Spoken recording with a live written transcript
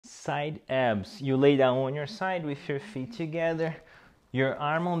side abs. You lay down on your side with your feet together. Your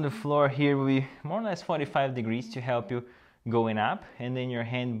arm on the floor here will be more or less 45 degrees to help you going up, and then your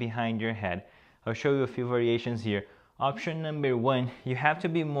hand behind your head. I'll show you a few variations here. Option number one, you have to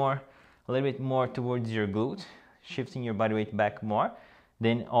be a little bit more towards your glute, shifting your body weight back more,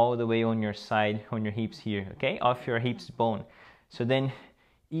 then all the way on your side, on your hips here, okay? Off your hips bone. So then,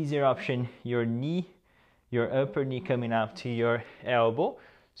 easier option, your knee, your upper knee coming up to your elbow.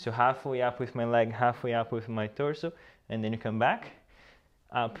 So halfway up with my leg, halfway up with my torso, and then you come back,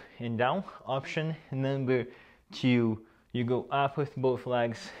 up and down. Option number two, you go up with both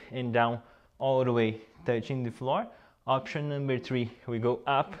legs and down all the way, touching the floor. Option number three, we go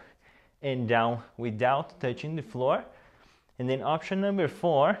up and down without touching the floor. And then option number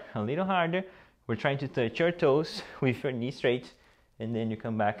four, a little harder, we're trying to touch your toes with your knee straight, and then you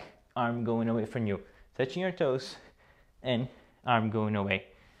come back, arm going away from you. Touching your toes and arm going away.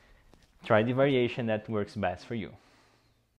 Try the variation that works best for you.